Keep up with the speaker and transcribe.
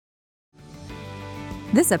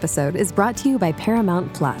This episode is brought to you by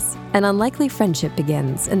Paramount Plus. An unlikely friendship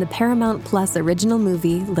begins in the Paramount Plus original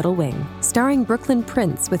movie Little Wing, starring Brooklyn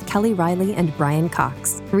Prince with Kelly Riley and Brian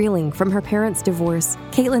Cox. Reeling from her parents' divorce,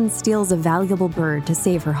 Caitlin steals a valuable bird to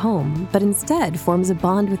save her home, but instead forms a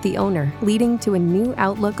bond with the owner, leading to a new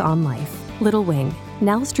outlook on life. Little Wing,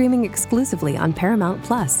 now streaming exclusively on Paramount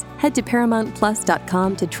Plus. Head to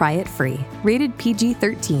ParamountPlus.com to try it free. Rated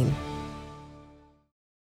PG-13.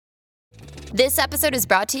 This episode is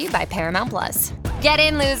brought to you by Paramount Plus. Get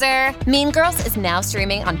in, loser! Mean Girls is now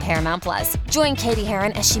streaming on Paramount Plus. Join Katie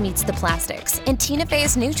Heron as she meets the plastics in Tina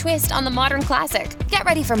Fey's new twist on the modern classic. Get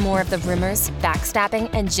ready for more of the rumors, backstabbing,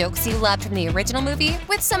 and jokes you loved from the original movie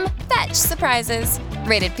with some fetch surprises.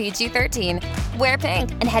 Rated PG-13. Wear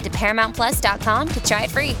pink and head to ParamountPlus.com to try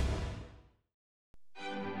it free.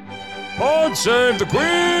 Pod Save the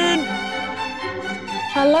Queen!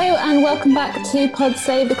 Hello and welcome back to Pod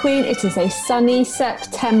Save the Queen. It is a sunny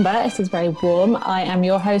September. It is very warm. I am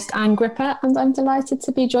your host, Anne Gripper, and I'm delighted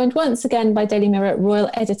to be joined once again by Daily Mirror Royal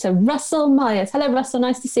Editor Russell Myers. Hello, Russell.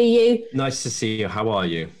 Nice to see you. Nice to see you. How are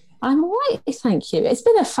you? I'm all right, thank you. It's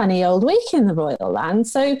been a funny old week in the royal land.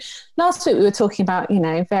 So last week we were talking about,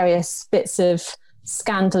 various bits of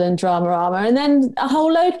scandal and drama, and then a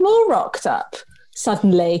whole load more rocked up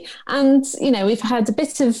suddenly. And we've had a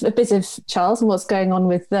bit of Charles and what's going on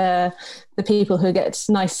with the people who get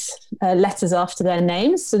nice letters after their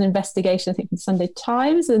names. An investigation, I think, in the Sunday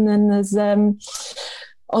Times, and then there's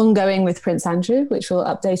ongoing with Prince Andrew, which we'll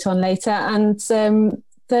update on later. And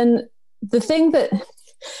then the thing that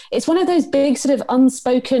it's one of those big sort of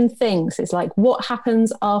unspoken things. It's like, what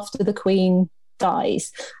happens after the Queen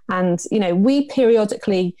dies? And we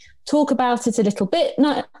periodically talk about it a little bit.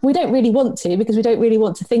 No, we don't really want to, because we don't really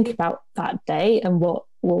want to think about that day and what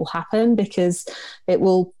will happen, because it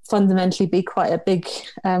will fundamentally be quite a big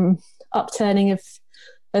upturning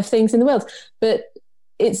of things in the world. But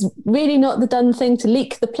it's really not the done thing to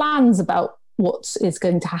leak the plans about what is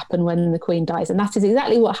going to happen when the Queen dies. And that is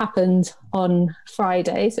exactly what happened on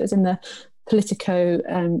Friday. So it was in the Politico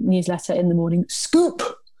newsletter in the morning scoop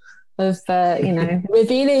of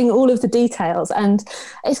revealing all of the details. And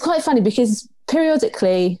it's quite funny because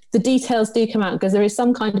periodically the details do come out, because there is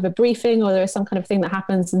some kind of a briefing or there is some kind of thing that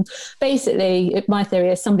happens, and basically my theory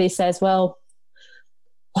is somebody says, well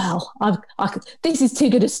this is too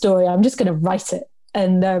good a story, I'm just going to write it,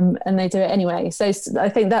 and they do it anyway. So I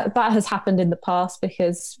think that has happened in the past,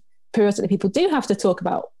 because periodically people do have to talk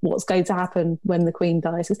about what's going to happen when the Queen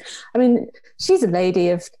dies. I mean, she's a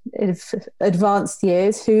lady of advanced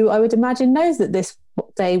years who I would imagine knows that this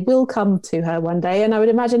day will come to her one day, and I would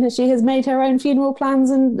imagine that she has made her own funeral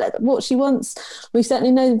plans and what she wants. We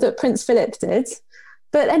certainly know that Prince Philip did.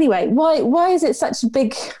 But anyway, why is it such a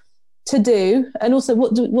big to do? And also,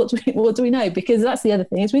 what do we know? Because that's the other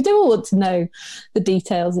thing, is we do all want to know the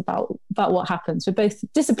details about what happens. We're both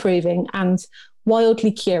disapproving and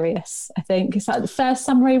wildly curious, I think. Is that the fair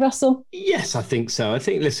summary, Russell? Yes, I think so. I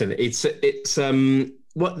think, listen, it's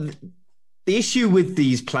what the issue with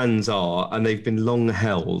these plans are, and they've been long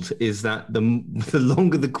held, is that the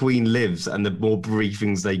longer the Queen lives and the more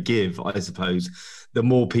briefings they give, I suppose, the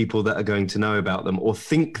more people that are going to know about them or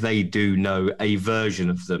think they do know a version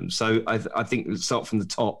of them. So I think let's start from the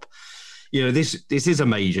top. This is a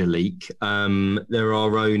major leak. There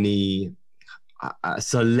are only a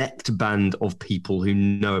select band of people who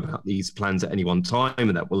know about these plans at any one time,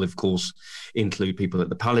 and that will, of course, include people at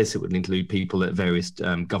the palace. It would include people at various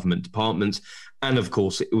government departments, and of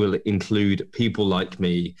course, it will include people like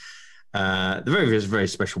me, the very, very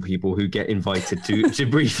special people who get invited to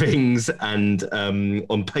briefings, and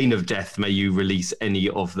on pain of death, may you release any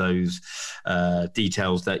of those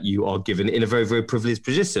details that you are given in a very, very privileged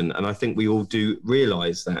position. And I think we all do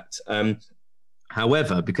realise that.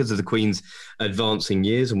 However, because of the Queen's advancing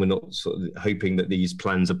years, and we're not sort of hoping that these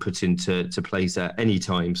plans are put into place at any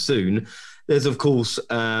time soon, there's, of course,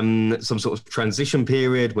 some sort of transition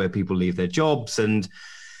period where people leave their jobs, and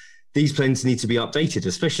these plans need to be updated,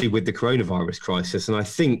 especially with the coronavirus crisis. And I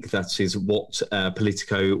think that is what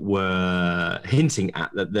Politico were hinting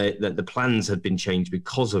at, that the plans had been changed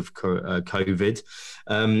because of COVID,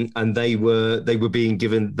 and they were being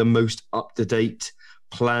given the most up-to-date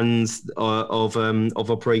plans of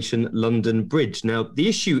Operation London Bridge. Now, the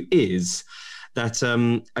issue is that,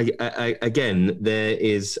 again, there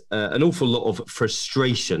is an awful lot of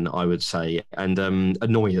frustration, I would say, and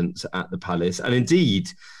annoyance at the palace, and indeed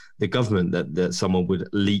the government, that someone would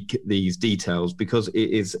leak these details, because it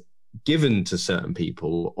is given to certain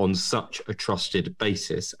people on such a trusted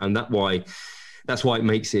basis, and that's why it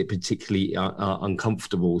makes it particularly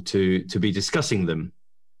uncomfortable to be discussing them.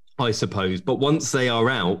 I suppose. But once they are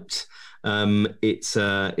out, it's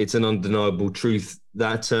an undeniable truth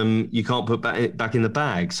that you can't put back in the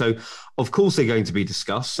bag. So, of course, they're going to be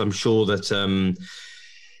discussed. I'm sure that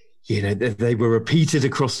they were repeated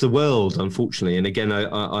across the world, unfortunately. And again,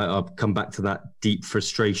 I'll come back to that deep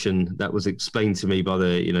frustration that was explained to me by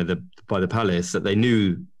the palace, that they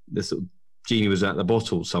knew the sort of genie was out the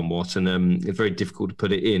bottle somewhat, and it's very difficult to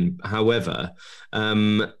put it in. However,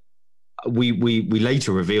 we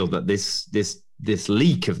later revealed that this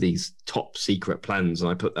leak of these top secret plans, and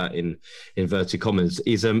I put that in inverted commas,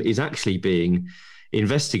 is actually being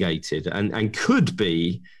investigated and could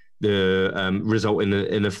be the result in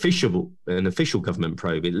an official government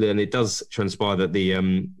probe. And it does transpire that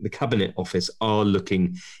the Cabinet Office are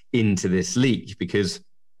looking into this leak, because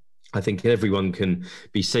I think everyone can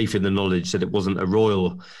be safe in the knowledge that it wasn't a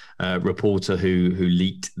royal reporter who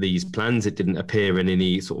leaked these plans. It didn't appear in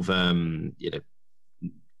any sort of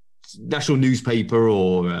national newspaper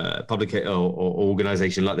or public or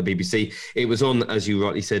organisation like the BBC. It was on, as you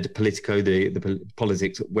rightly said, Politico, the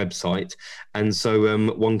politics website, and so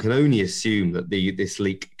one can only assume that this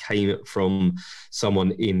leak came from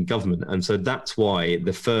someone in government, and so that's why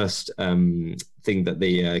the first thing that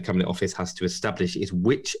the Cabinet Office has to establish is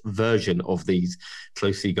which version of these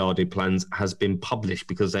closely guarded plans has been published,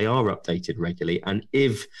 because they are updated regularly. And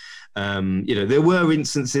if there were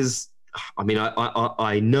instances, I mean,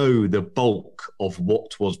 I know the bulk of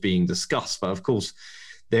what was being discussed, but of course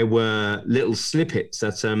there were little snippets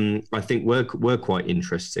that I think were quite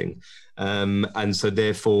interesting, and so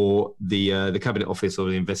therefore the Cabinet Office or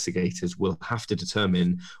the investigators will have to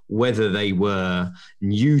determine whether they were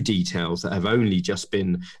new details that have only just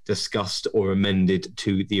been discussed or amended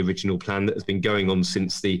to the original plan that has been going on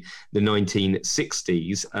since the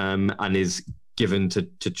 1960s, and is given to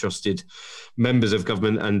trusted members of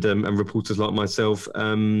government and reporters like myself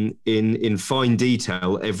in fine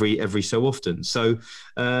detail every so often. So,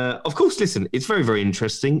 of course, listen, it's very, very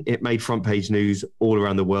interesting. It made front page news all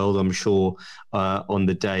around the world, I'm sure, on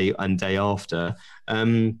the day and day after.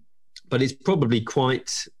 But it's probably quite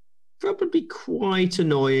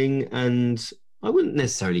annoying, and I wouldn't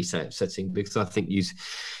necessarily say upsetting, because I think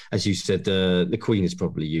as you said, the Queen is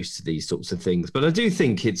probably used to these sorts of things. But I do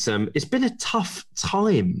think it's been a tough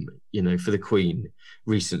time, for the Queen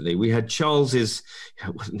recently. We had Charles's.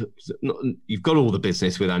 You've got all the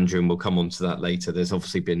business with Andrew, and we'll come on to that later. There's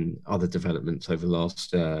obviously been other developments over the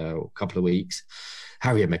last couple of weeks.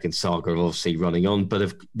 Harry and Meghan saga obviously running on,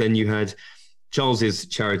 but then you had Charles's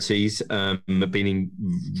charities being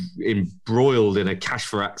embroiled in a cash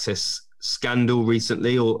for access scandal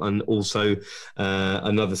recently, and also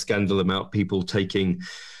another scandal about people taking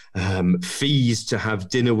fees to have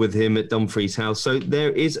dinner with him at Dumfries House. So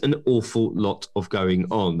there is an awful lot of going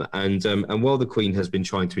on, and while the Queen has been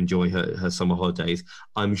trying to enjoy her summer holidays,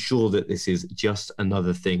 I'm sure that this is just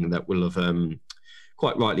another thing that will have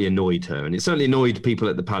quite rightly annoyed her, and it certainly annoyed people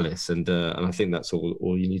at the palace, and I think that's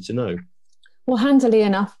all you need to know. Well, handily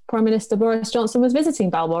enough, Prime Minister Boris Johnson was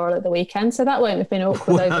visiting Balmoral at the weekend, so that won't have been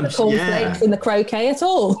awkward over the cornflakes and the croquet at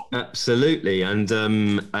all. Absolutely, and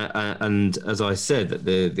as I said, that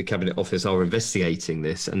the Cabinet Office are investigating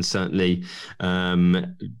this, and certainly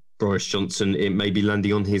Boris Johnson, it may be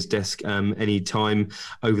landing on his desk any time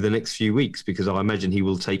over the next few weeks, because I imagine he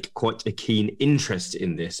will take quite a keen interest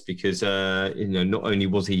in this, because not only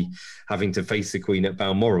was he having to face the Queen at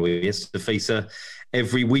Balmoral, he has to face her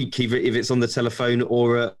every week, either if it's on the telephone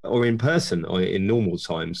or in person or in normal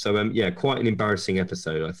times. So quite an embarrassing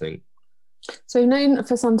episode, I think. So we've known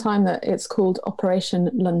for some time that it's called Operation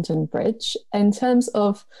London Bridge. In terms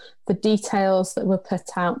of the details that were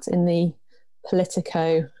put out in the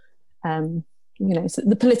Politico,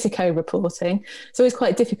 the Politico reporting, it's always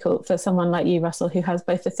quite difficult for someone like you, Russell, who has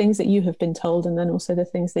both the things that you have been told and then also the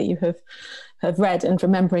things that you have read, and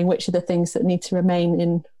remembering which are the things that need to remain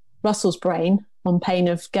in Russell's brain on pain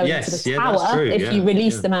of going to the tower if you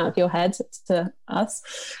release them out of your head to us.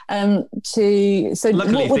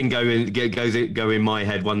 Luckily, thing go in my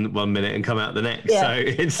head one minute and come out the next. Yeah, so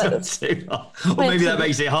it's not too hard. Or maybe that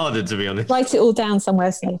makes it harder, to be honest. Write it all down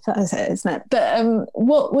somewhere safe, isn't it? But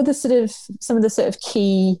what were some of the sort of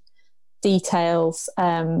key details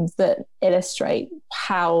that illustrate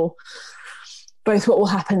how both what will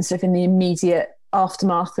happen sort of in the immediate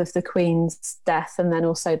aftermath of the Queen's death, and then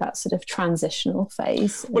also that sort of transitional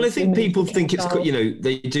phase? Well, I think people think it's quite,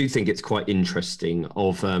 they do think it's quite interesting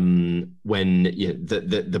of when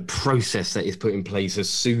the process that is put in place as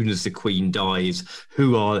soon as the Queen dies.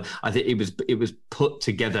 I think it was put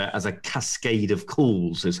together as a cascade of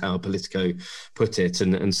calls, is how Politico put it,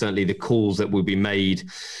 and certainly the calls that will be made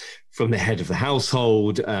from the head of the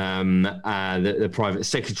household, the private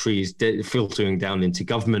secretaries filtering down into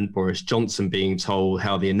government, Boris Johnson being told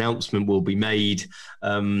how the announcement will be made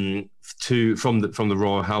from the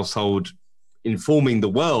royal household, informing the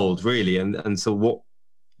world really, and so what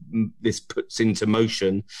this puts into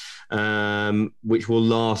motion, which will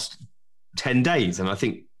last 10 days. And I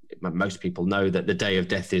think most people know that the day of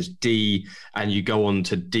death is D, and you go on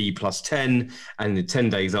to D plus 10, and 10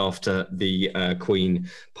 days after the Queen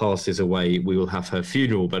passes away, we will have her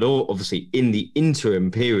funeral. But obviously in the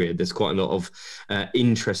interim period, there's quite a lot of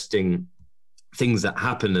interesting things that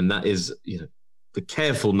happen, and that is, the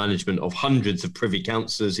careful management of hundreds of privy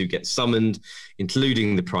councillors who get summoned,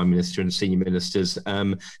 including the Prime Minister and senior ministers,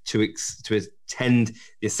 to attend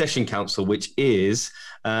the Accession Council, which is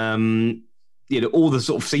all the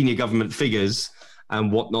sort of senior government figures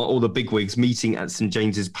and whatnot, all the bigwigs meeting at St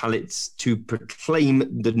James's Palace to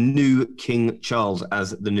proclaim the new King Charles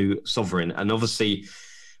as the new sovereign. And obviously,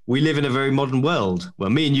 we live in a very modern world. Well,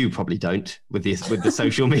 me and you probably don't with the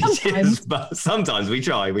social medias, but sometimes we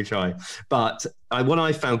try. But what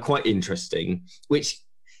I found quite interesting, which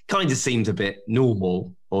kind of seems a bit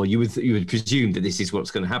normal, or you would presume that this is what's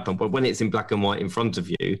going to happen, but when it's in black and white in front of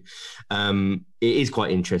you, it is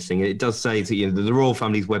quite interesting. It does say that the royal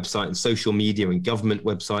family's website and social media and government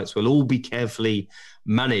websites will all be carefully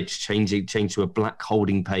managed, change to a black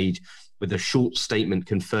holding page with a short statement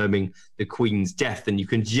confirming the Queen's death. And you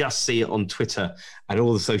can just see it on Twitter and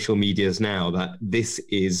all the social medias now that this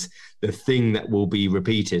is the thing that will be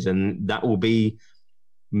repeated, and that will be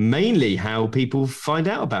mainly how people find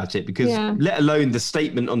out about it, because let alone the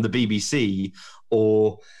statement on the BBC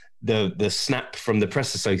or the snap from the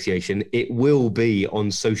Press Association, it will be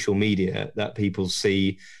on social media that people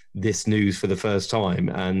see this news for the first time,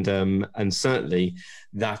 and certainly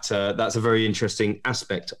that's a very interesting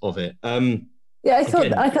aspect of it. I thought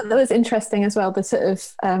that was interesting as well, the sort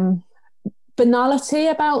of banality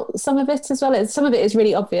about some of it as well. Some of it is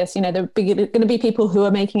really obvious. There are going to be people who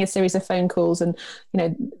are making a series of phone calls, and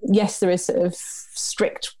yes, there is sort of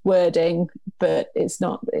strict wording, but it's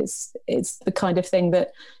not. It's the kind of thing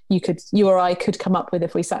that you or I could come up with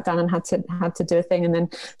if we sat down and had to do a thing, and then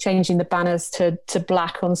changing the banners to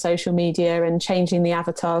black on social media and changing the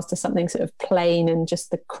avatars to something sort of plain and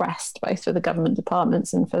just the crest, both for the government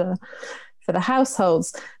departments and for the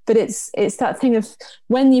households. But it's that thing of,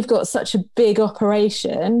 when you've got such a big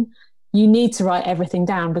operation, you need to write everything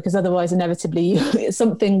down, because otherwise inevitably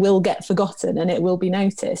something will get forgotten and it will be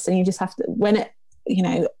noticed, and you just have to, when it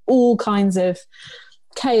all kinds of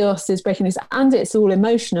chaos is breaking loose, and it's all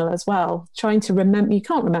emotional as well, trying to remember, you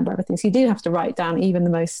can't remember everything, so you do have to write down even the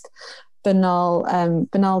most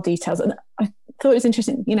banal details. And I thought it was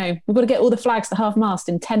interesting, we've got to get all the flags to half mast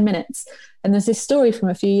in 10 minutes. And there's this story from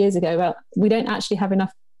a few years ago about we don't actually have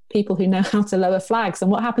enough people who know how to lower flags,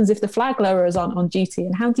 and what happens if the flag lowerers aren't on duty,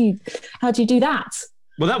 and how do you do that?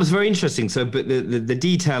 Well, that was very interesting. So, but the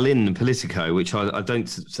detail in Politico, which I don't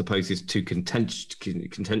suppose is too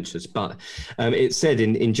contentious, but it said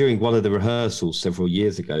during one of the rehearsals several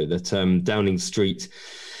years ago that Downing Street,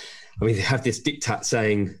 they have this diktat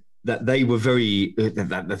saying that they were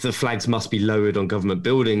that the flags must be lowered on government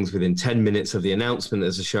buildings within 10 minutes of the announcement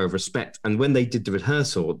as a show of respect. And when they did the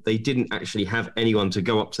rehearsal, they didn't actually have anyone to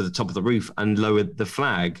go up to the top of the roof and lower the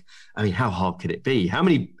flag. I mean, how hard could it be? How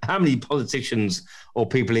many politicians or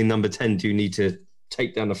people in number 10 do you need to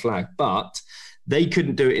take down a flag? But they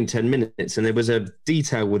couldn't do it in 10 minutes. And there was a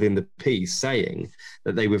detail within the piece saying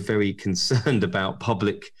that they were very concerned about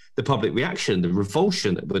the public reaction, the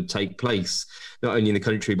revulsion that would take place, not only in the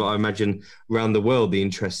country, but I imagine around the world, the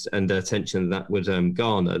interest and attention that would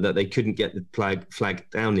garner, that they couldn't get the flag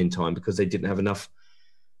down in time because they didn't have enough,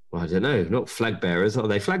 well, I don't know, not flag bearers. Are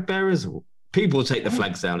they flag bearers? People take the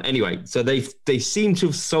flags down. Anyway, so they seem to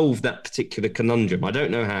have solved that particular conundrum. I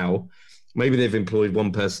don't know how. Maybe they've employed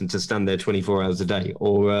one person to stand there 24 hours a day,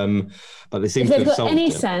 but they seem to have solved it. If they've got any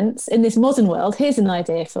sense in this modern world, here's an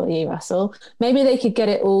idea for you, Russell. Maybe they could get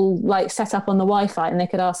it all set up on the Wi-Fi, and they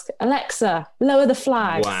could ask, Alexa, lower the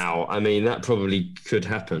flags. Wow. I mean, that probably could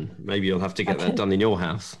happen. Maybe you'll have to get that done in your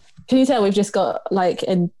house. Can you tell we've just got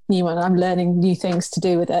a new one? I'm learning new things to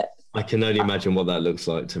do with it. I can only imagine what that looks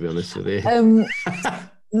like, to be honest with you.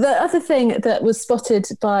 The other thing that was spotted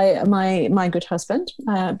by my good husband,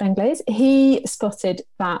 Ben Glaze, he spotted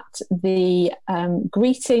that the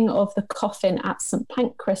greeting of the coffin at St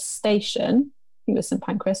Pancras Station, I think it was St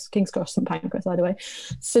Pancras, King's Cross, St Pancras, either way,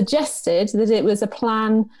 suggested that it was a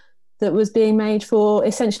plan that was being made for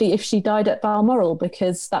essentially if she died at Balmoral,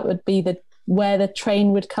 because that would be where the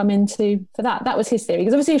train would come into for that. That was his theory.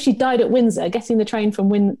 Because obviously if she died at Windsor, getting the train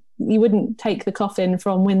from take the coffin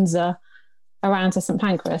from Windsor around to St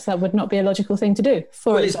Pancras. That would not be a logical thing to do.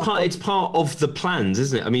 It's part of the plans,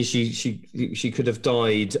 isn't it? I mean, she could have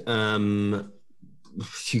died.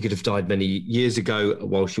 She could have died many years ago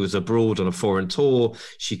while she was abroad on a foreign tour.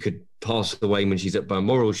 She could pass away when she's at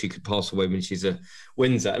Balmoral. She could pass away when she's at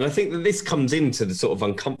Windsor. And I think that this comes into the sort of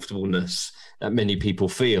uncomfortableness that many people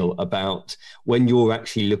feel about when you're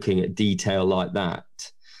actually looking at detail like that.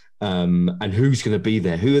 And who's going to be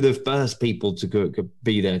there? Who are the first people to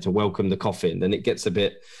be there to welcome the coffin? Then it gets a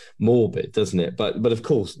bit morbid, doesn't it? But of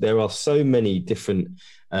course, there are so many different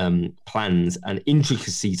plans and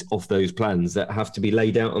intricacies of those plans that have to be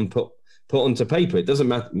laid out and put onto paper. It doesn't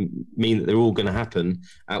mean that they're all going to happen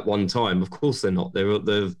at one time. Of course, they're not.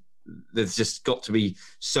 There's just got to be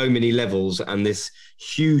so many levels, and this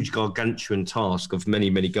huge gargantuan task of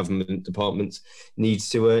many government departments needs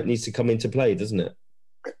to come into play, doesn't it?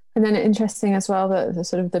 And then interesting as well that the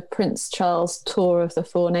sort of the Prince Charles tour of the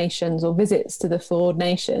Four Nations, or visits to the Four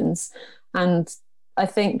Nations. And I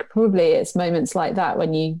think probably it's moments like that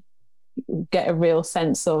when you get a real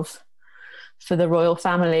sense of, for the royal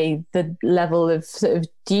family, the level of sort of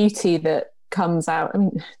duty that comes out. I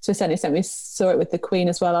mean, to a certain extent, we saw it with the Queen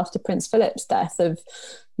as well after Prince Philip's death of,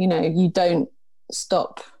 you don't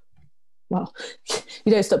stop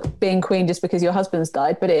being Queen just because your husband's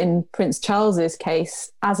died. But in Prince Charles's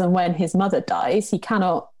case, as and when his mother dies, he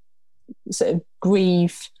cannot sort of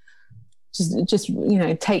grieve, just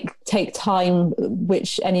take time,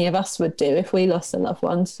 which any of us would do if we lost a loved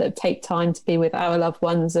one. So take time to be with our loved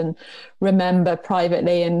ones and remember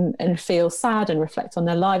privately and feel sad and reflect on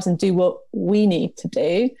their lives and do what we need to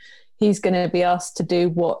do. He's going to be asked to do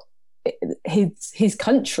what his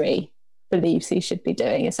country believes he should be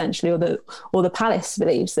doing, essentially, or the palace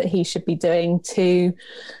believes that he should be doing to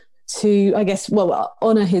I guess,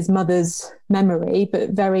 honour his mother's memory,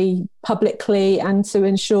 but very publicly, and to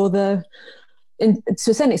ensure to a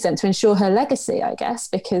certain extent, to ensure her legacy, I guess,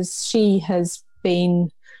 because she has been,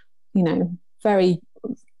 very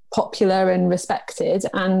popular and respected,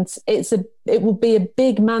 and it will be a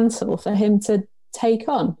big mantle for him to take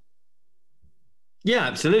on. Yeah,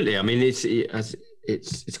 absolutely. I mean,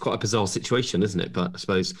 it's quite a bizarre situation, isn't it? But I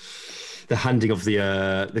suppose the handing of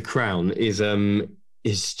the crown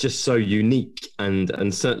is just so unique,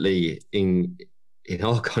 and certainly in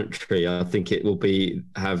our country, I think it will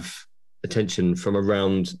have attention from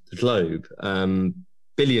around the globe.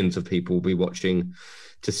 Billions of people will be watching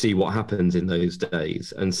to see what happens in those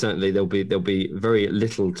days, and certainly there'll be very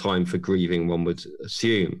little time for grieving, one would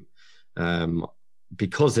assume,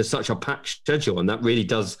 because there's such a packed schedule, and that really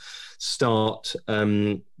does start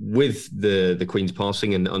with the Queen's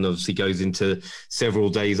passing, and obviously goes into several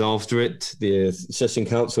days after it, the Session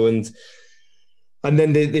Council, and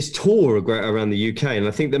then this tour around the UK. And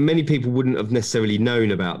I think that many people wouldn't have necessarily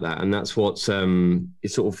known about that, and that's what's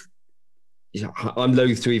it's sort of, I'm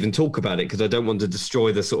loath to even talk about it because I don't want to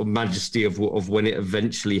destroy the sort of majesty of when it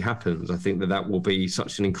eventually happens. I think that will be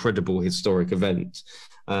such an incredible historic event.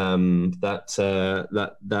 That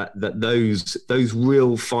those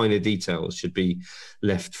real finer details should be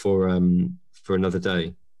left for another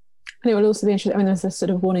day. And it will also be interesting. I mean, there's a sort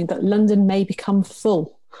of warning that London may become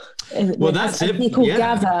full. Well, that's it. People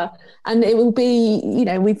gather, and it will be.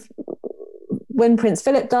 When Prince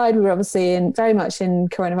Philip died, we were obviously very much in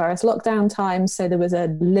coronavirus lockdown times, so there was a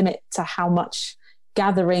limit to how much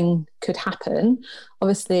gathering could happen.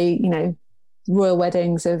 Obviously, royal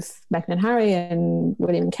weddings of Meghan and Harry and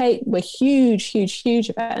William and Kate were huge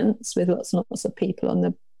events with lots and lots of people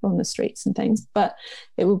on the streets and things. But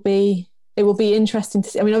it will be interesting to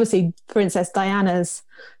see. I mean, obviously, Princess Diana's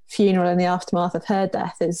funeral and the aftermath of her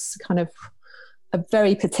death is kind of a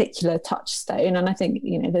very particular touchstone, and I think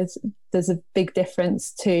there's a big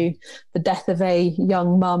difference to the death of a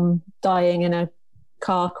young mum dying in a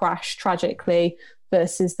car crash tragically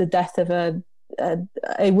versus the death of a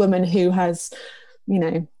woman who has,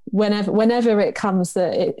 whenever it comes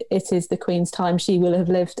that it is the Queen's time, she will have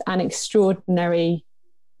lived an extraordinary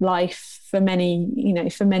life for many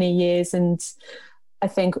years. And I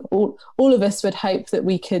think all of us would hope that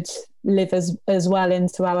we could live as well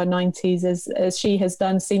into our 90s as she has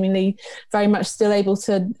done, seemingly very much still able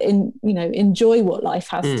to enjoy what life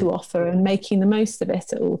has to offer and making the most of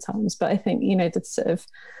it at all times. But I think the sort of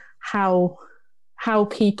how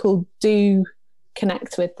people do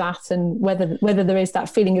connect with that, and whether there is that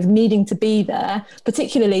feeling of needing to be there,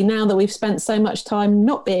 particularly now that we've spent so much time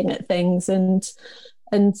not being at things, and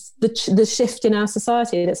the shift in our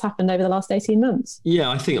society that's happened over the last 18 months. Yeah,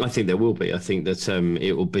 I think there will be. I think that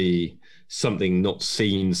it will be something not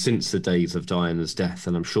seen since the days of Diana's death.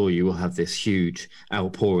 And I'm sure you will have this huge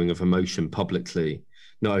outpouring of emotion publicly,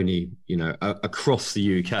 not only, across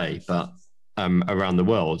the UK, but around the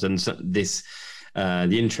world. And so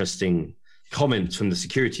the interesting comments from the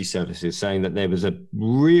security services saying that there was a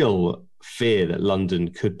real fear that London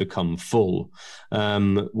could become full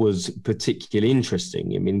was particularly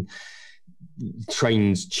interesting. I mean,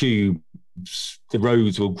 trains, tubes, the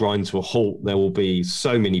roads will grind to a halt. There will be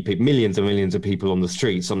so many people, millions and millions of people on the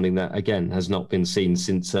street, something that, again, has not been seen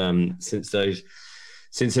since those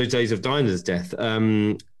days of Diana's death.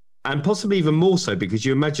 And possibly even more so because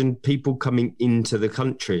you imagine people coming into the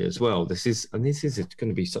country as well. This is going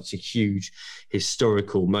to be such a huge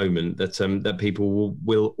historical moment that people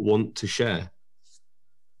will want to share.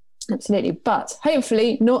 Absolutely, but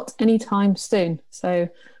hopefully not anytime soon. So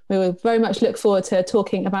we will very much look forward to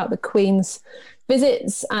talking about the Queen's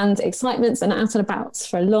visits and excitements and out and abouts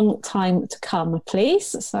for a long time to come, please.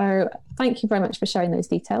 So thank you very much for sharing those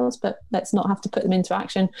details, but let's not have to put them into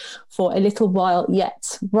action for a little while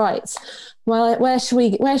yet. Right. Well, where should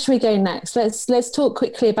we go next? Let's talk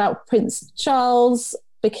quickly about Prince Charles,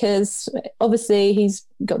 because obviously he's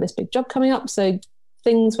got this big job coming up. So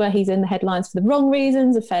things where he's in the headlines for the wrong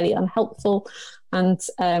reasons are fairly unhelpful. And,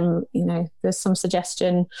 there's some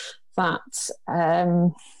suggestion that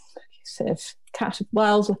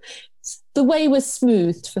the way was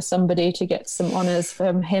smoothed for somebody to get some honours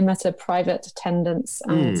from him at a private attendance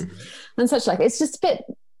and such like. It's just a bit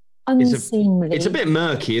unseemly. It's a bit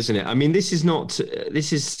murky, isn't it? I mean, this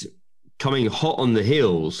is coming hot on the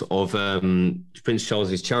heels of Prince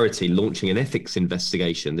Charles's charity launching an ethics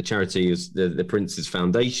investigation. The charity is the Prince's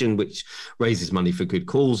Foundation, which raises money for good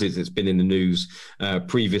causes. It's been in the news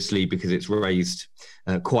previously because it's raised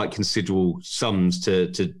quite considerable sums to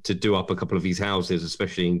do up a couple of his houses,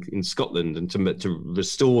 especially in Scotland, and to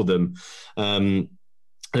restore them.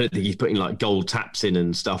 I don't think he's putting like gold taps in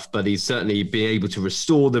and stuff, but he's certainly been able to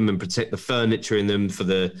restore them and protect the furniture in them for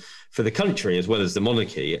the country as well as the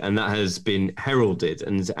monarchy. And that has been heralded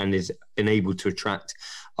and has been able to attract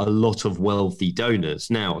a lot of wealthy donors.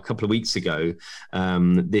 Now, a couple of weeks ago,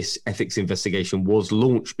 this ethics investigation was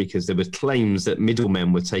launched because there were claims that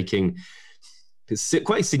middlemen were taking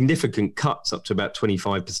quite significant cuts, up to about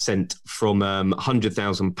 25%, from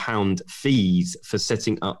 £100,000 fees for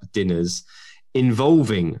setting up dinners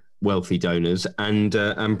involving wealthy donors and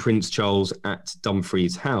Prince Charles at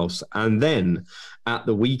Dumfries House. And then at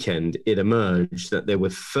the weekend, it emerged that there were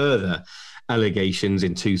further allegations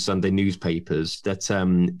in two Sunday newspapers that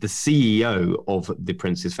the CEO of the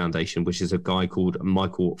Prince's Foundation, which is a guy called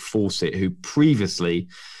Michael Fawcett, who previously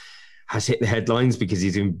has hit the headlines because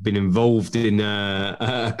he's been involved in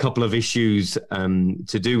a couple of issues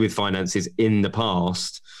to do with finances in the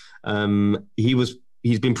past.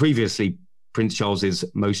 He's been previously Prince Charles's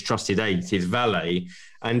most trusted aide, his valet,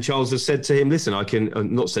 and Charles has said to him, listen,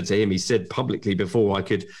 he said publicly before, I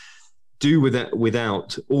could do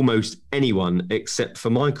without almost anyone except for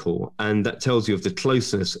Michael. And that tells you of the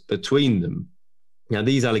closeness between them. Now,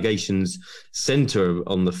 these allegations centre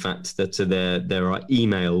on the fact that there are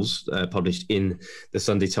emails published in the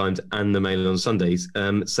Sunday Times and the Mail on Sundays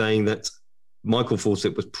saying that Michael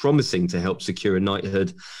Fawcett was promising to help secure a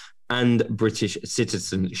knighthood and British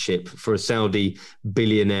citizenship for a Saudi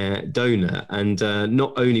billionaire donor. And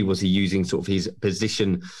not only was he using sort of his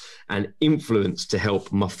position and influence to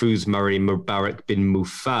help Mahfouz Murray Mubarak bin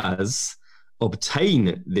Mufaz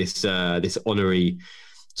obtain this honorary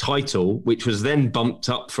title, which was then bumped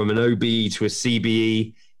up from an OBE to a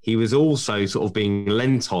CBE. He was also sort of being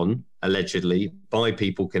lent on, allegedly, by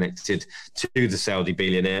people connected to the Saudi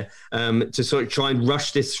billionaire to sort of try and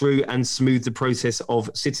rush this through and smooth the process of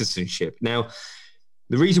citizenship. Now,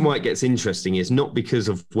 the reason why it gets interesting is not because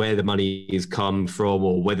of where the money has come from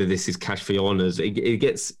or whether this is cash for honours. It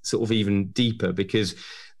gets sort of even deeper because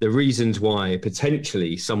the reasons why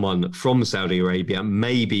potentially someone from Saudi Arabia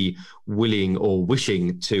may be willing or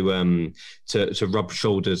wishing to rub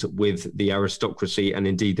shoulders with the aristocracy and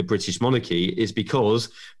indeed the British monarchy is because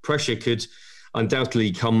pressure could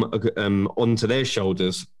undoubtedly come onto their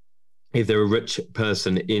shoulders if they're a rich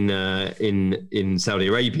person in Saudi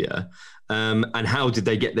Arabia. And how did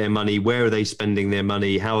they get their money? Where are they spending their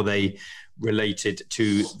money? How are they related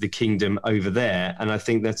to the kingdom over there? And I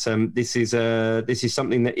think that this is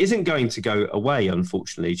something that isn't going to go away,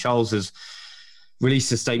 unfortunately. Charles has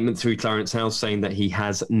released a statement through Clarence House saying that he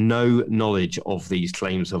has no knowledge of these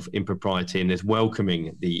claims of impropriety and is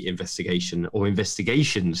welcoming the investigation, or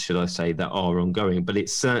investigations, should I say, that are ongoing. But it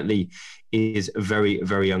certainly is very,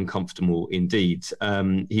 very uncomfortable indeed.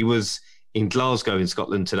 He was in Glasgow in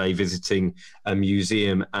Scotland today, visiting a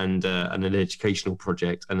museum and an educational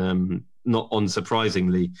project. And not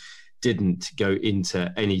unsurprisingly, didn't go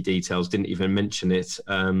into any details, didn't even mention it.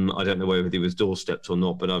 I don't know whether he was doorstepped or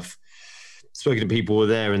not, but I've spoken to people who were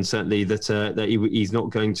there, and certainly that he's not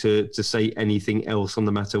going to say anything else on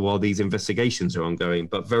the matter while these investigations are ongoing.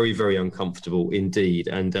 But very, very uncomfortable indeed.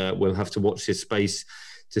 And we'll have to watch this space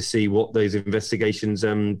to see what those investigations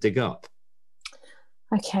dig up.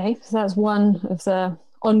 Okay, so that's one of the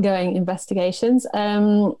ongoing investigations.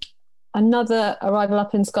 Another arrival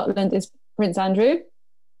up in Scotland is Prince Andrew.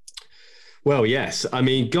 Well, yes. I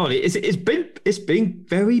mean, God, it's been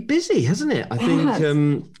very busy, hasn't it? I think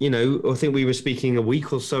I think we were speaking a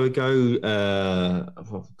week or so ago.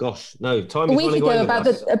 Time a week ago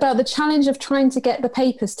about the challenge of trying to get the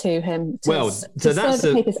papers to him. That's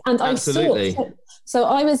the papers, and absolutely. So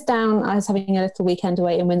I was having a little weekend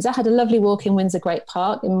away in Windsor. Had a lovely walk in Windsor Great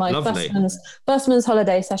Park in my busman's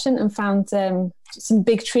holiday session, and found some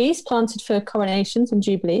big trees planted for coronations and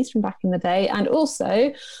jubilees from back in the day, and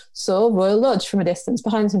also saw Royal Lodge from a distance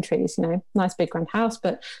behind some trees. Nice big grand house,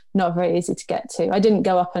 but not very easy to get to. I didn't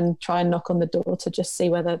go up and try and knock on the door to just see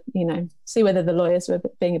whether the lawyers were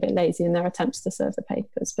being a bit lazy in their attempts to serve the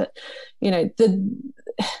papers. But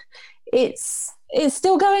it's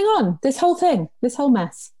still going on, this whole thing, this whole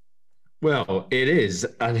mess. Well, it is.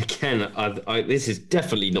 And again, this is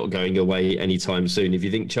definitely not going away anytime soon. If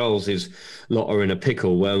you think Charles's lot are in a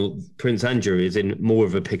pickle, well, Prince Andrew is in more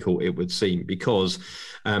of a pickle, it would seem, because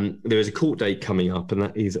there is a court date coming up, and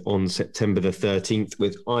that is on September the 13th,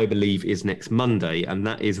 which I believe is next Monday. And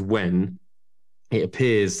that is when it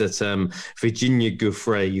appears that Virginia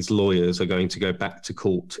Giuffre's lawyers are going to go back to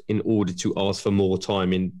court in order to ask for more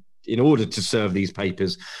time in order to serve these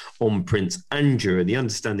papers on Prince Andrew. And the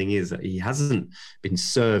understanding is that he hasn't been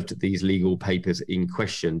served these legal papers in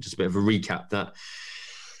question. Just a bit of a recap, that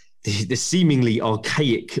the seemingly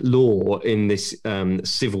archaic law in this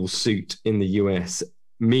civil suit in the US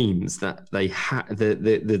means that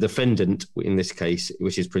the defendant, in this case,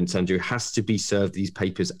 which is Prince Andrew, has to be served these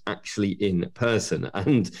papers actually in person.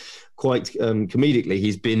 And quite comedically,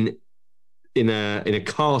 he's been in a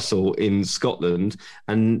castle in Scotland,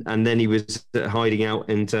 and then he was hiding out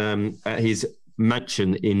at his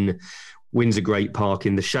mansion in Windsor Great Park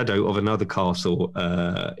in the shadow of another castle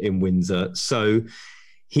in Windsor. So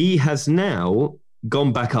he has now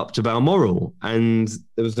gone back up to Balmoral, and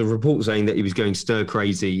there was a report saying that he was going stir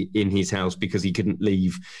crazy in his house because he couldn't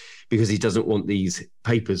leave, because he doesn't want these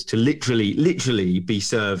papers to literally be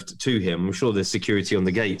served to him. I'm sure there's security on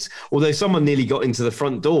the gates. Although someone nearly got into the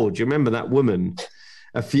front door. Do you remember that woman?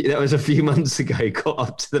 That was a few months ago, got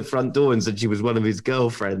up to the front door and said she was one of his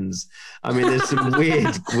girlfriends. I mean, there's some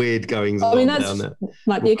weird goings on down there.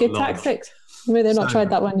 Might be a good tactic. Maybe they've not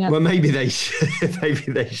tried that one yet. Well, maybe they should.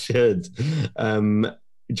 Maybe they should.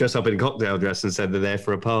 Dress up in a cocktail dress and said they're there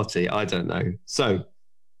for a party. I don't know. So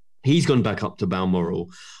he's gone back up to Balmoral.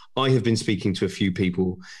 I have been speaking to a few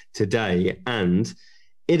people today, and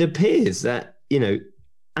it appears that,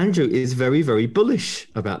 Andrew is very, very bullish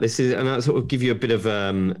about this. And I'll sort of give you a bit of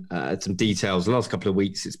some details. The last couple of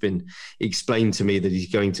weeks, it's been explained to me that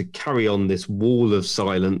he's going to carry on this wall of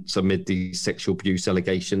silence amid these sexual abuse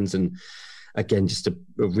allegations. And again, just a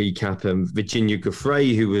recap, Virginia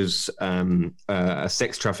Giuffre, who was a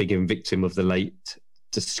sex trafficking victim of the late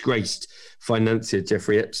disgraced financier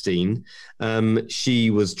Jeffrey Epstein. She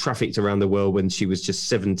was trafficked around the world when she was just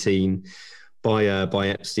 17 by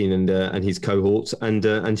Epstein and his cohorts,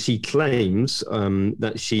 and she claims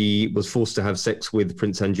that she was forced to have sex with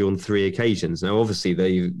Prince Andrew on 3 occasions. Now, obviously,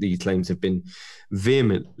 these claims have been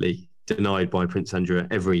vehemently denied by Prince Andrew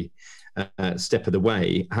at every step of the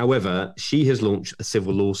way. However, she has launched a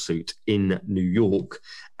civil lawsuit in New York,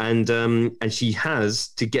 and she has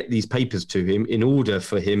to get these papers to him in order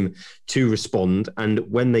for him to respond. And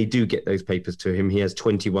when they do get those papers to him, he has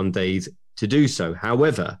 21 days to do so.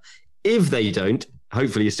 However, if they don't,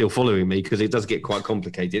 hopefully you're still following me, because it does get quite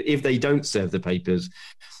complicated. If they don't serve the papers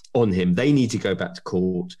on him, they need to go back to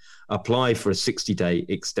court, apply for a 60-day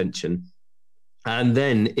extension, and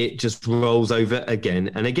then it just rolls over again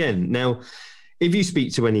and again. Now, if you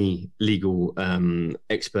speak to any legal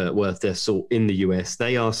expert worth their salt in the US,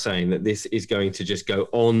 they are saying that this is going to just go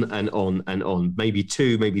on and on and on. Maybe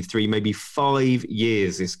 2, maybe 3, maybe 5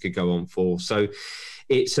 years this could go on for. So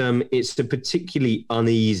it's a particularly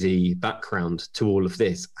uneasy background to all of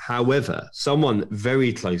this. However, someone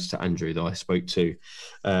very close to Andrew that I spoke to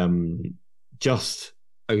just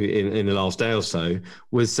in the last day or so,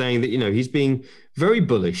 was saying that, you know, he's being very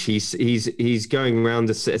bullish. He's going around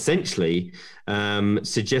essentially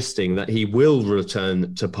suggesting that he will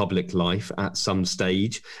return to public life at some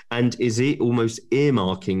stage, and is almost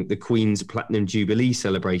earmarking the Queen's Platinum Jubilee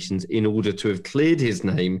celebrations in order to have cleared his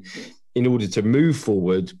name, in order to move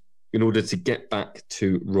forward, in order to get back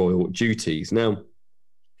to royal duties. Now,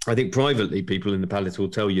 I think privately, people in the palace will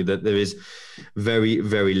tell you that there is very,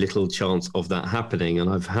 very little chance of that happening.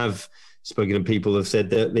 And have spoken to people who have said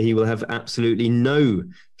that he will have absolutely no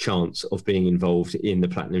chance of being involved in the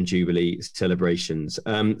Platinum Jubilee celebrations.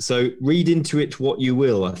 So read into it what you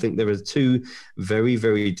will. I think there are two very,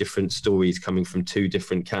 very different stories coming from two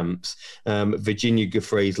different camps. Virginia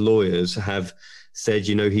Giuffre's lawyers have said,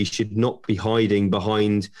 you know, he should not be hiding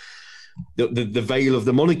behind the veil of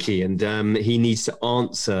the monarchy, and he needs to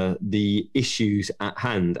answer the issues at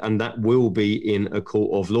hand, and that will be in a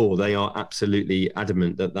court of law. They are absolutely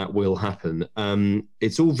adamant that that will happen.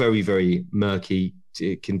 It's all very, very murky.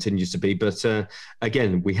 It continues to be, but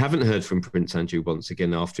again, we haven't heard from Prince Andrew once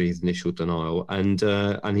again after his initial denial,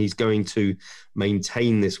 and he's going to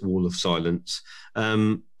maintain this wall of silence. I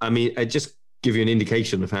mean, I just give you an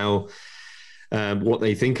indication of how what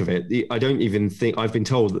they think of it. I don't even think, I've been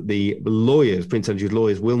told that the lawyers, Prince Andrew's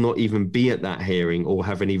lawyers, will not even be at that hearing or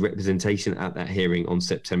have any representation at that hearing on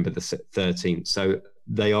September the 13th. So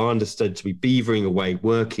they are understood to be beavering away,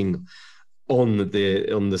 working on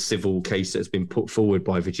the civil case that's been put forward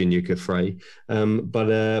by Virginia Giuffre,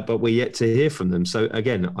 but we're yet to hear from them. So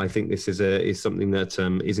again, I think this is something that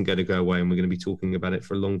isn't going to go away, and we're going to be talking about it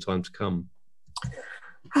for a long time to come.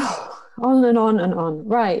 On and on and on.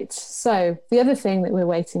 Right. So the other thing that we're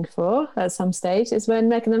waiting for at some stage is when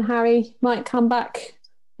Meghan and Harry might come back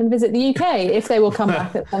and visit the UK, if they will come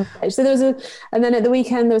back at some stage. So and then at the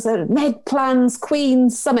weekend there was a Meg Plans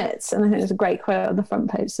Queen Summit, and I think there's a great quote on the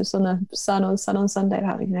front page, just on the Sun on Sunday,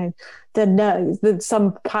 about, you know,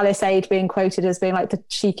 some palace aide being quoted as being like the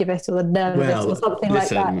cheek of it or the nerve of it or something like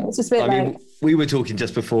that. It's just a bit mean, we were talking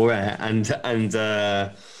just before air, and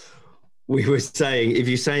we were saying, if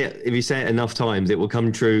you say it enough times, it will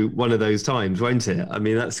come true one of those times, won't it? I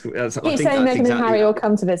mean, that's Keep saying Meghan and Harry will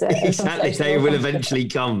come to visit. Exactly, they will eventually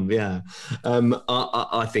come. Yeah,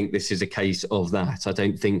 I think this is a case of that. I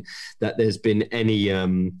don't think that there's been any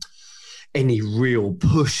real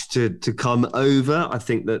push to come over. I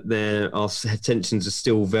think that our tensions are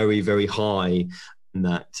still very, very high in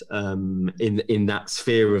that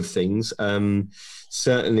sphere of things.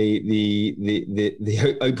 Certainly,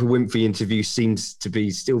 the Oprah Winfrey interview seems to be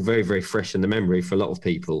still very, very fresh in the memory for a lot of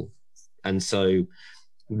people, and so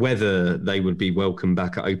whether they would be welcomed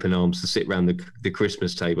back at open arms to sit around the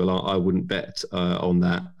Christmas table, I wouldn't bet on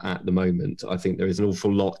that at the moment. I think there is an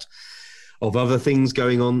awful lot of other things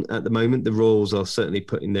going on at the moment. The Royals are certainly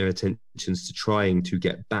putting their attentions to trying to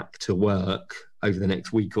get back to work over the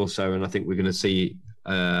next week or so, and I think we're going to see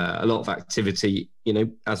a lot of activity, you know,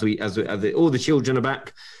 as all the children are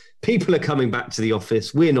back, people are coming back to the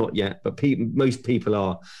office. We're not yet, but most people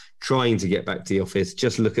are trying to get back to the office.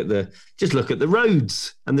 Just look at the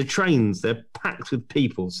roads and the trains; they're packed with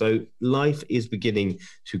people. So life is beginning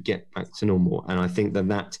to get back to normal, and I think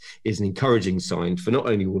that is an encouraging sign for not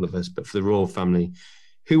only all of us, but for the royal family,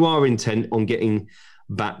 who are intent on getting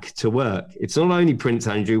back to work. It's not only Prince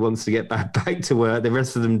Andrew wants to get back to work; the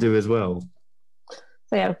rest of them do as well.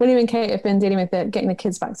 So yeah, William and Kate have been dealing with getting the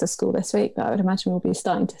kids back to school this week, but I would imagine we'll be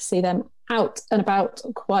starting to see them out and about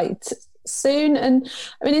quite soon. And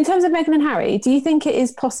I mean, in terms of Meghan and Harry, do you think it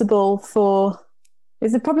is possible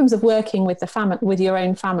is the problems of working with the family, with your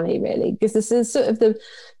own family, really? Because this is sort of the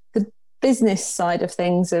business side of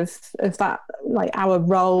things of that, like our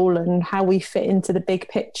role and how we fit into the big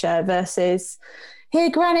picture versus, here,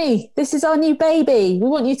 Granny, this is our new baby. We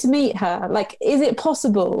want you to meet her. Like, is it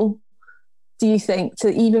possible, do you think,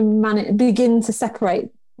 to even begin to separate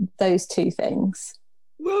those two things?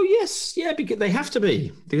 Well, yes, yeah, because they have to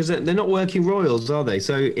be, because they're not working royals, are they?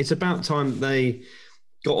 So it's about time they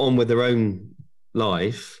got on with their own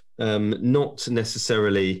life, not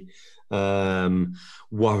necessarily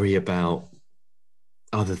worry about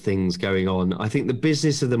other things going on. I think the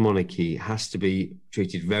business of the monarchy has to be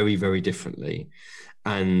treated very, very differently,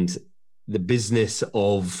 and the business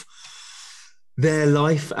of their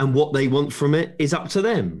life and what they want from it is up to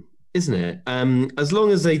them, isn't it? As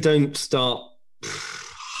long as they don't start,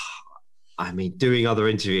 doing other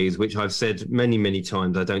interviews, which I've said many, many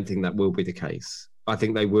times, I don't think that will be the case. I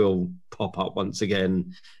think they will pop up once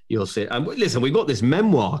again. You'll see. Listen, we've got this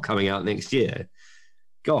memoir coming out next year.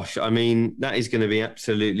 Gosh, I mean, that is going to be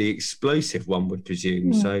absolutely explosive, one would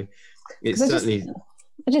presume. So it's certainly...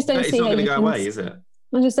 I just don't see it's not going to go away, is it?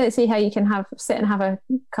 I just don't see how you can sit and have a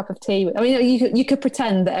cup of tea. I mean, you could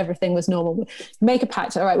pretend that everything was normal. Make a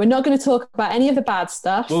pact. All right, we're not going to talk about any of the bad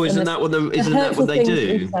stuff. Well, isn't that what they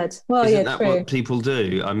do? Well, isn't yeah, that true. what people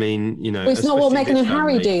do? I mean, Well, it's not what Meghan and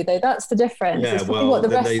Harry do, though. That's the difference. Yeah, it's probably what the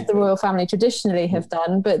rest of the royal family traditionally have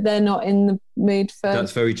done, but they're not in the mood for.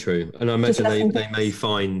 That's very true, and I imagine they may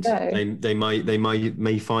find they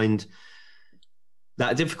may find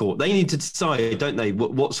that difficult. They need to decide, don't they,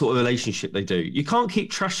 what sort of relationship they do. You can't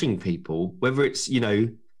keep trashing people, whether it's,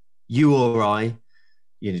 you or I,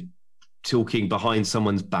 talking behind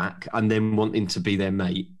someone's back and then wanting to be their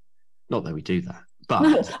mate. Not that we do that. But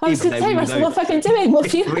no, I was going to say, Russell, what have I been doing? What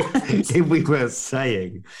have you if we were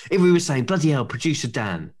saying, bloody hell, producer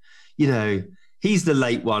Dan, he's the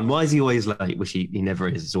late one. Why is he always late? Which he never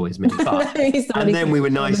is. It's always me. But, and then we were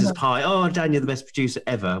nice as pie. Oh, Dan, you're the best producer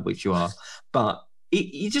ever, which you are. But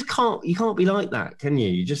you just can't be like that, can you?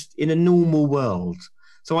 You're just in a normal world.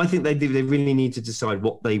 So I think they really need to decide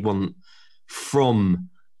what they want from,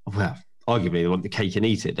 well, arguably they want the cake and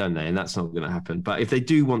eat it, don't they? And that's not going to happen. But if they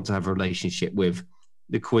do want to have a relationship with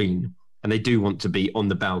the Queen, and they do want to be on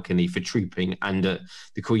the balcony for trooping and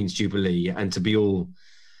the Queen's Jubilee, and to be all,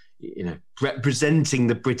 representing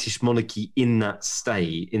the British monarchy in that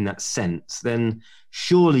sense, then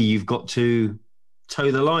surely you've got to toe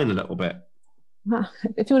the line a little bit.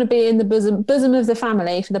 If you want to be in the bosom of the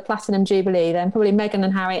family for the Platinum Jubilee, then probably Meghan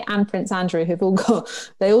and Harry and Prince Andrew,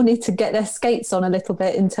 they all need to get their skates on a little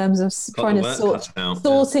bit in terms of trying to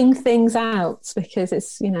sorting things out, because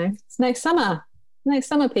it's next summer,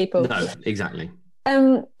 people. No, exactly.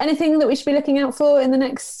 Anything that we should be looking out for in the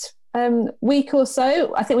next week or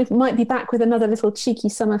so? I think we might be back with another little cheeky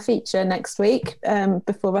summer feature next week,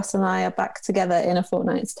 before Russell and I are back together in a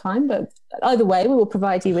fortnight's time. But either way, we will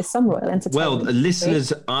provide you with some royal entertainment. Well,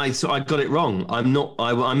 listeners, I got it wrong. I'm not.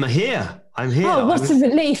 I'm here. I'm here. Oh, what a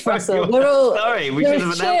relief, Russell! We're all sorry. We should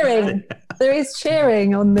have cheering. There is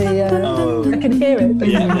cheering on the. I can hear it.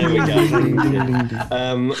 Yeah, there we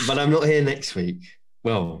go. But I'm not here next week.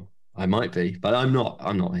 Well, I might be, but I'm not.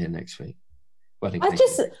 I'm not here next week. What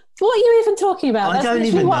are you even talking about? I don't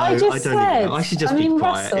even know. I don't even know. I should just be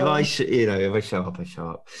quiet. Russell. If I show up, I show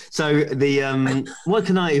up. So what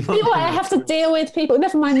can I? What I have to deal with, people.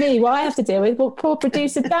 Never mind me. What I have to deal with, what poor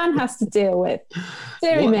producer Dan has to deal with.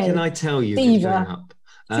 What can I tell you? Diva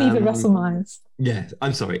Russell Myers. Yeah,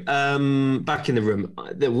 I'm sorry. Back in the room.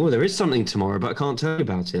 There is something tomorrow, but I can't tell you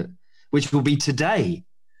about it. Which will be today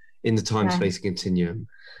in the time-space continuum.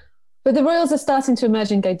 But the royals are starting to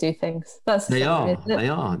emerge and go do things. They are.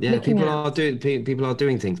 Yeah, people are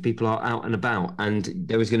doing things. People are out and about, and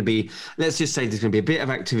there is going to be. Let's just say there's going to be a bit of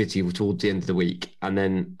activity towards the end of the week, and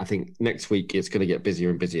then I think next week it's going to get busier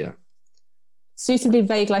and busier. Suitably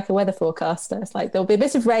vague, like a weather forecaster. It's like there'll be a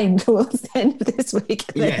bit of rain towards the end of this week.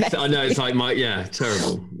 Yes, I know. It's like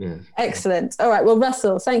terrible. Yeah. Excellent. All right. Well,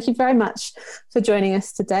 Russell, thank you very much for joining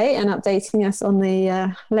us today and updating us on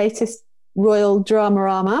the latest royal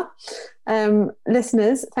drama-rama.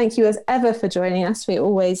 Listeners, thank you as ever for joining us. We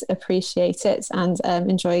always appreciate it, and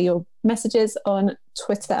enjoy your messages on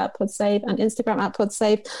Twitter @PodSave and Instagram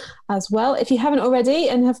 @PodSave as well. If you haven't already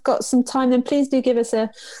and have got some time, then please do give us a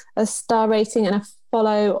star rating and a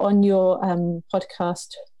follow on your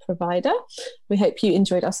podcast provider. We hope you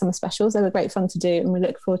enjoyed our summer specials. They were great fun to do, and we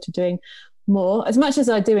look forward to doing more. As much as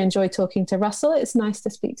I do enjoy talking to Russell, it's nice to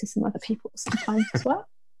speak to some other people sometimes as well.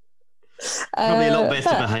 Probably a lot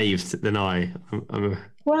better behaved than I'm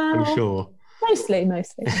sure. Mostly,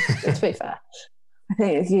 to be fair. I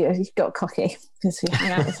think you've got cocky because we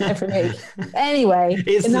hang out with you every week. Anyway,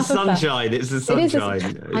 it's the sunshine. It's the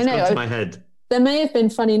sunshine. I know. It's my head. There may have been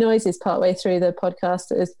funny noises partway through the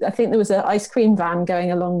podcast. I think there was an ice cream van going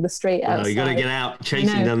along the street outside. You got to get out,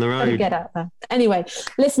 chasing down the road. Got to get out there. Anyway,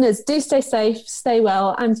 listeners, do stay safe, stay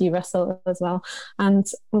well, and you, Russell, as well. And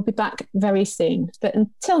we'll be back very soon. But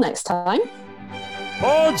until next time.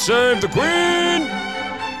 God save the Queen!